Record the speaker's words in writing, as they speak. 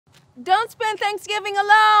Don't spend Thanksgiving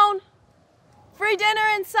alone. Free dinner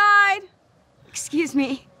inside. Excuse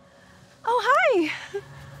me. Oh, hi.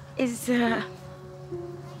 Is,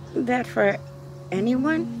 that for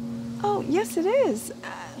anyone? Oh, yes, it is.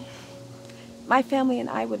 My family and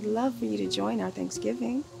I would love for you to join our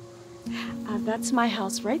Thanksgiving. That's my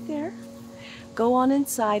house right there. Go on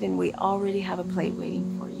inside and we already have a plate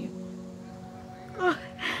waiting for you. Oh,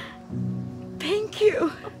 thank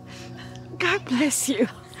you. God bless you.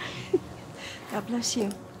 God bless you.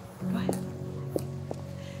 Go ahead.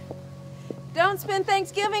 Don't spend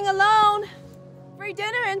Thanksgiving alone. Free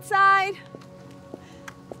dinner inside.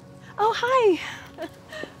 Oh, hi.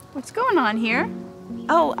 What's going on here?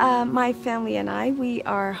 Oh, my family and I, we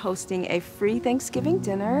are hosting a free Thanksgiving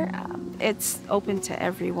dinner. It's open to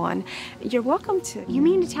everyone. You're welcome to. You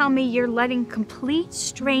mean to tell me you're letting complete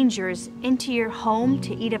strangers into your home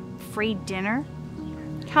to eat a free dinner?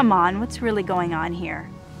 Come on, what's really going on here?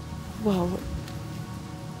 Well,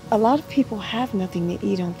 a lot of people have nothing to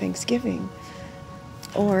eat on Thanksgiving.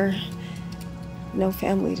 Or no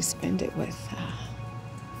family to spend it with.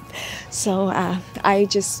 So I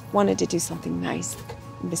just wanted to do something nice.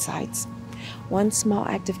 Besides, one small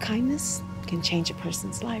act of kindness can change a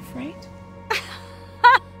person's life, right?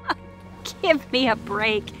 Give me a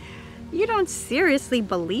break. You don't seriously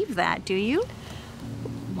believe that, do you?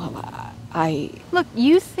 Well, Look,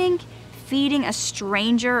 you think feeding a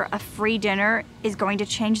stranger a free dinner is going to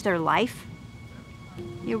change their life?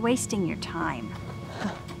 You're wasting your time.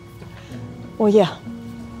 Well, yeah,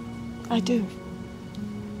 I do.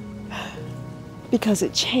 Because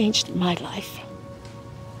it changed my life.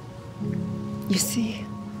 You see,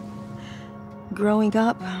 growing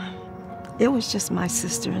up, it was just my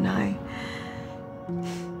sister and I.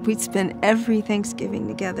 We'd spend every Thanksgiving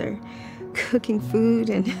together, cooking food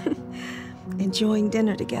and enjoying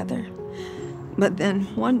dinner together. But then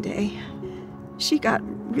one day, she got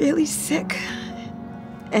really sick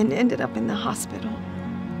and ended up in the hospital.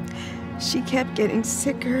 She kept getting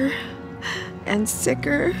sicker and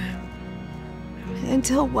sicker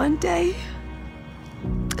until one day,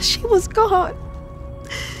 she was gone.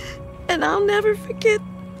 And I'll never forget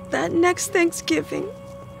that next Thanksgiving.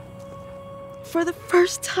 For the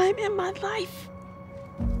first time in my life,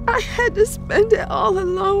 I had to spend it all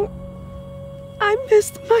alone. I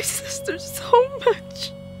missed my sister so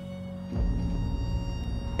much.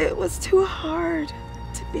 It was too hard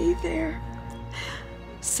to be there.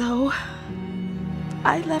 So,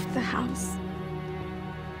 I left the house.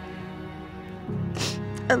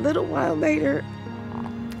 A little while later,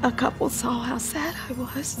 a couple saw how sad I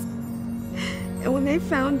was. And when they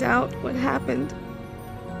found out what happened,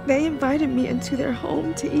 they invited me into their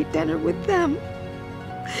home to eat dinner with them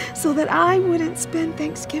so that I wouldn't spend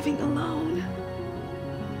Thanksgiving alone.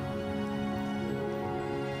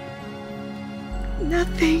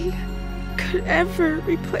 Nothing could ever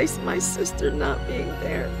replace my sister not being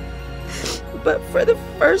there. But for the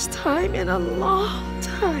first time in a long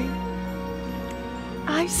time,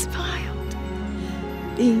 I smiled,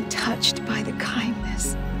 being touched by the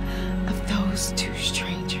kindness of those two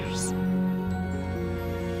strangers.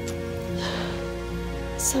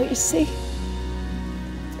 So you see,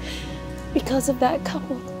 because of that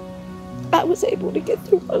couple, I was able to get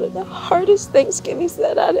through one of the hardest Thanksgivings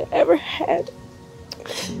that I'd ever had.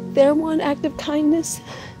 Their one act of kindness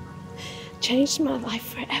changed my life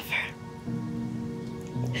forever.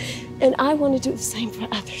 And I want to do the same for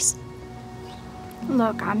others.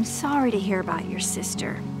 Look, I'm sorry to hear about your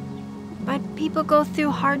sister, but people go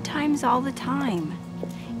through hard times all the time.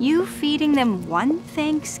 You feeding them one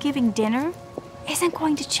Thanksgiving dinner isn't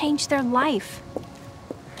going to change their life.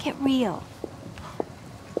 Get real.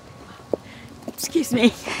 Excuse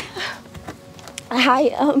me.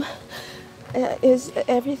 Hi, is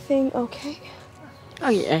everything okay? Oh,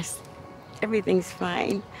 yes. Everything's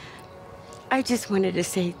fine. I just wanted to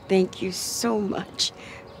say thank you so much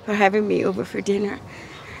for having me over for dinner.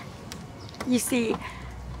 You see,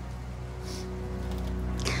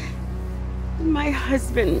 my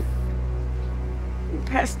husband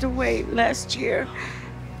passed away last year,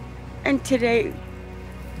 and today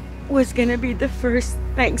was gonna be the first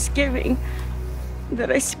Thanksgiving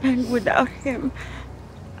that I spent without him.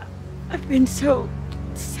 I've been so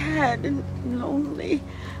sad and lonely,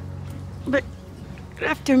 but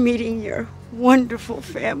after meeting your wonderful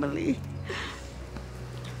family,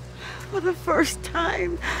 for the first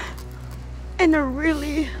time in a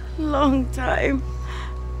really long time,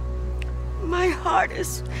 my heart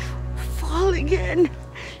is full again.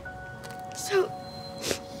 So,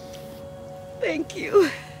 thank you.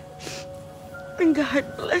 And God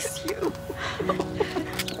bless you.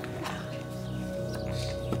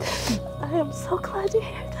 am so glad to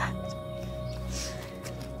hear that.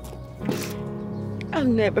 I'll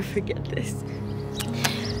never forget this.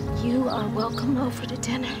 You are welcome over to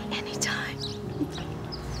dinner anytime.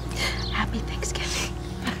 Happy Thanksgiving.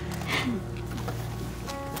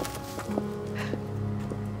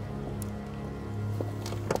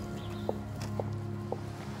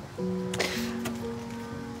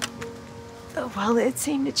 Well, it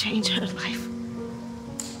seemed to change her life.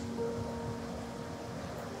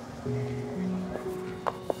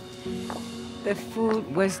 The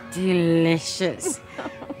food was delicious.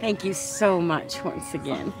 Thank you so much once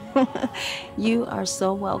again. You are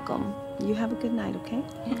so welcome. You have a good night, okay?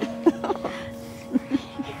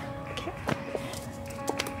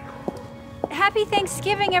 Happy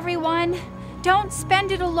Thanksgiving, everyone. Don't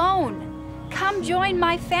spend it alone. Come join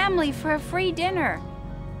my family for a free dinner.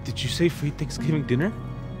 Did you say free Thanksgiving dinner?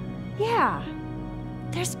 Yeah,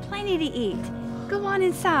 there's plenty to eat. Go on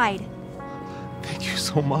inside. Thank you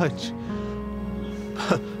so much.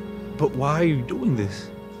 But why are you doing this?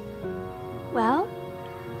 Well,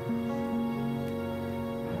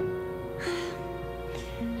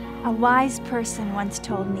 a wise person once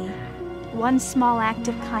told me, one small act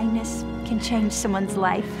of kindness can change someone's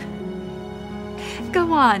life.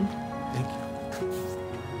 Go on. Thank you.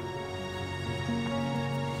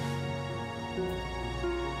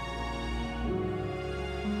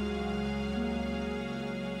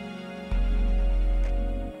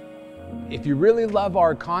 If you really love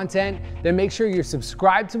our content, then make sure you're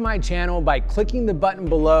subscribed to my channel by clicking the button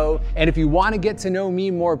below. And if you want to get to know me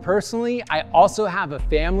more personally, I also have a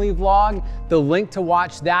family vlog. The link to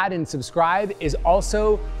watch that and subscribe is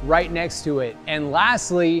also right next to it. And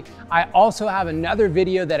lastly, I also have another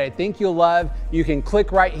video that I think you'll love. You can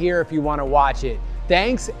click right here if you want to watch it.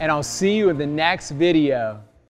 Thanks, and I'll see you in the next video.